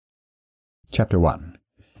Chapter 1.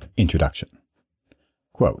 Introduction.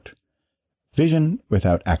 Quote, "Vision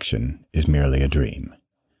without action is merely a dream.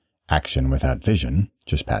 Action without vision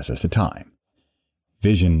just passes the time.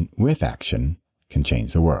 Vision with action can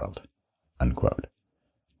change the world." Unquote.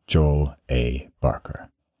 Joel A. Barker.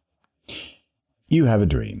 You have a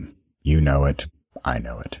dream. You know it. I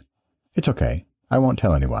know it. It's okay. I won't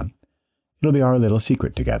tell anyone. It'll be our little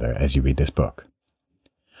secret together as you read this book.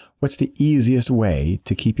 What's the easiest way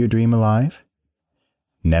to keep your dream alive?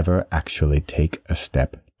 Never actually take a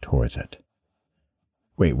step towards it.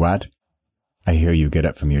 Wait, what? I hear you get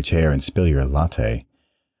up from your chair and spill your latte.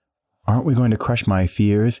 Aren't we going to crush my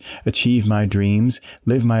fears, achieve my dreams,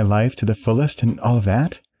 live my life to the fullest, and all of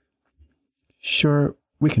that? Sure,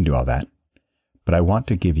 we can do all that, but I want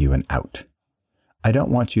to give you an out. I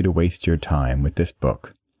don't want you to waste your time with this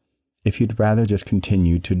book if you'd rather just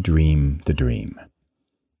continue to dream the dream,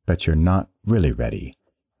 but you're not really ready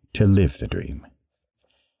to live the dream.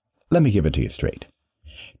 Let me give it to you straight.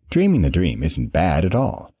 Dreaming the dream isn't bad at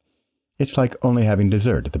all. It's like only having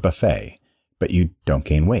dessert at the buffet, but you don't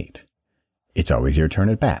gain weight. It's always your turn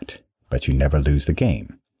at bat, but you never lose the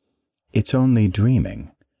game. It's only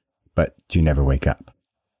dreaming, but you never wake up.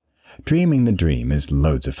 Dreaming the dream is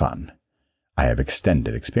loads of fun. I have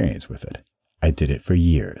extended experience with it. I did it for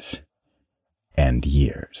years. And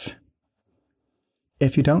years.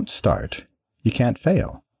 If you don't start, you can't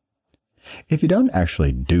fail. If you don't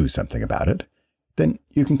actually do something about it, then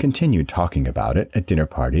you can continue talking about it at dinner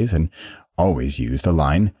parties and always use the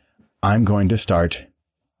line, "I'm going to start,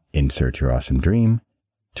 insert your awesome dream,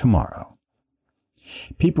 tomorrow."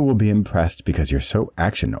 People will be impressed because you're so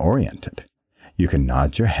action-oriented. You can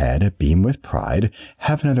nod your head, beam with pride,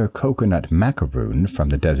 have another coconut macaroon from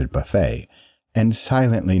the desert buffet, and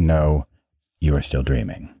silently know you are still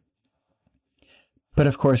dreaming. But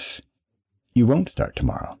of course, you won't start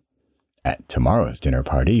tomorrow. At tomorrow's dinner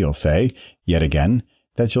party, you'll say, yet again,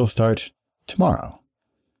 that you'll start tomorrow.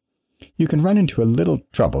 You can run into a little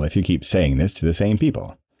trouble if you keep saying this to the same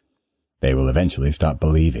people. They will eventually stop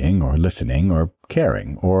believing or listening or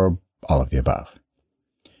caring or all of the above.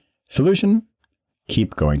 Solution?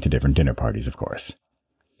 Keep going to different dinner parties, of course.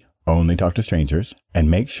 Only talk to strangers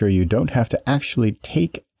and make sure you don't have to actually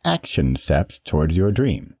take action steps towards your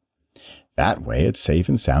dream. That way it's safe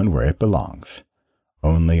and sound where it belongs.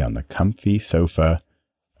 Only on the comfy sofa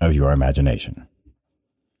of your imagination.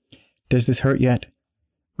 Does this hurt yet?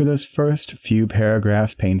 Were those first few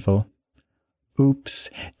paragraphs painful? Oops,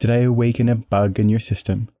 did I awaken a bug in your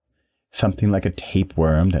system? Something like a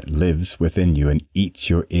tapeworm that lives within you and eats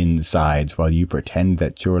your insides while you pretend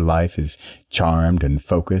that your life is charmed and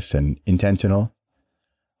focused and intentional?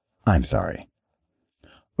 I'm sorry.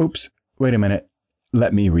 Oops, wait a minute.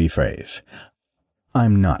 Let me rephrase.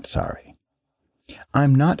 I'm not sorry.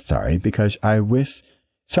 I'm not sorry because I wish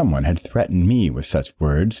someone had threatened me with such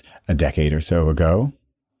words a decade or so ago.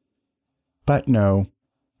 But no,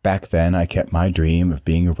 back then I kept my dream of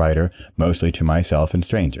being a writer mostly to myself and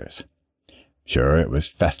strangers. Sure, it was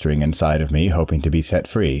festering inside of me, hoping to be set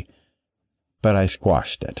free, but I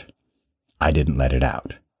squashed it. I didn't let it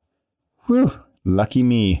out. Whew, lucky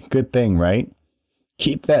me. Good thing, right?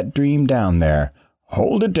 Keep that dream down there.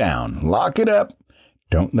 Hold it down. Lock it up.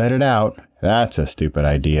 Don't let it out. That's a stupid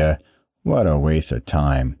idea. What a waste of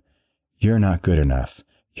time. You're not good enough.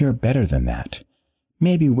 You're better than that.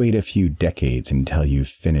 Maybe wait a few decades until you've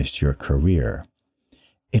finished your career.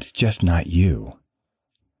 It's just not you.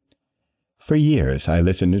 For years, I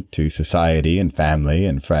listened to society and family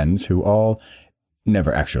and friends who all,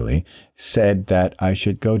 never actually, said that I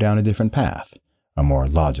should go down a different path, a more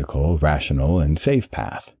logical, rational, and safe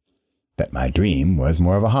path. That my dream was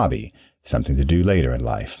more of a hobby, something to do later in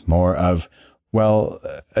life, more of, well,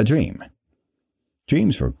 a dream.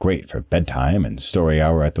 Dreams were great for bedtime and story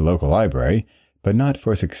hour at the local library, but not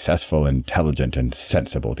for successful, intelligent, and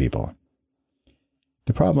sensible people.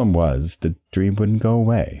 The problem was the dream wouldn't go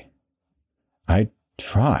away. I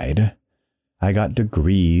tried. I got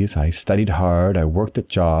degrees, I studied hard, I worked at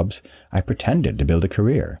jobs, I pretended to build a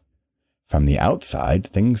career. From the outside,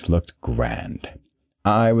 things looked grand.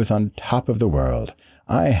 I was on top of the world.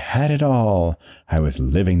 I had it all. I was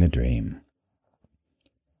living the dream.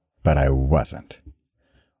 But I wasn't.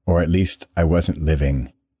 Or at least I wasn't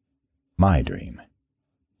living my dream.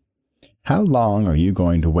 How long are you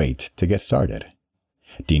going to wait to get started?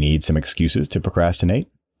 Do you need some excuses to procrastinate?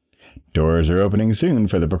 Doors are opening soon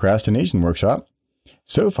for the procrastination workshop.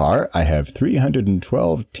 So far, I have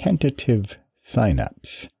 312 tentative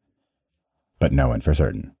sign-ups. But no one for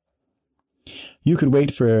certain. You could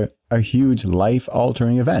wait for a huge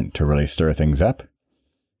life-altering event to really stir things up.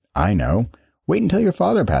 I know. Wait until your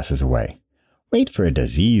father passes away. Wait for a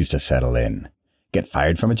disease to settle in. Get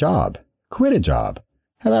fired from a job. Quit a job.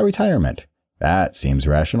 How about retirement? That seems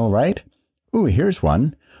rational, right? Ooh, here's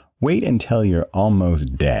one. Wait until you're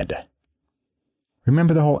almost dead.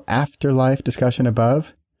 Remember the whole afterlife discussion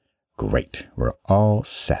above? Great, we're all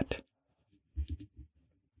set.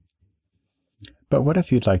 But what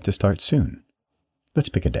if you'd like to start soon? Let's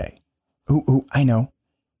pick a day. Ooh, I know.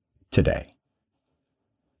 Today.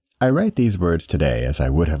 I write these words today as I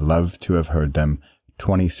would have loved to have heard them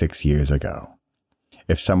 26 years ago.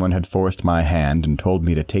 If someone had forced my hand and told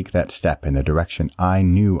me to take that step in the direction I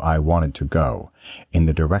knew I wanted to go, in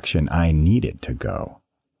the direction I needed to go.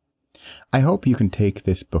 I hope you can take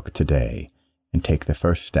this book today and take the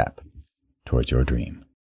first step towards your dream.